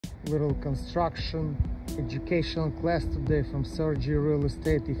little construction educational class today from Sergii Real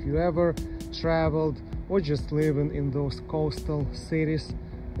Estate. If you ever traveled or just living in those coastal cities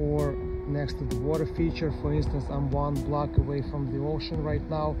or next to the water feature, for instance, I'm 1 block away from the ocean right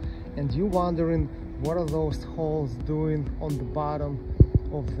now, and you wondering what are those holes doing on the bottom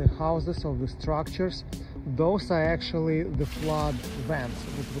of the houses, of the structures, those are actually the flood vents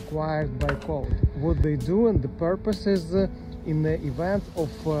that's required by code. What they do, and the purpose is in the event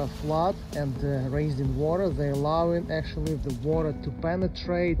of flood and raising water, they're allowing actually the water to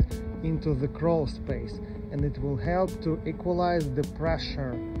penetrate into the crawl space, and it will help to equalize the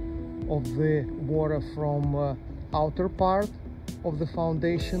pressure of the water from outer part of the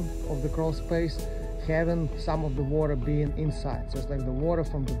foundation of the crawl space, having some of the water being inside. So it's like the water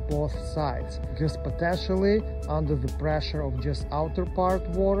from the both sides, because potentially under the pressure of just outer part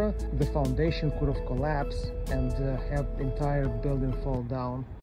water, the foundation could have collapsed and have entire building fall down.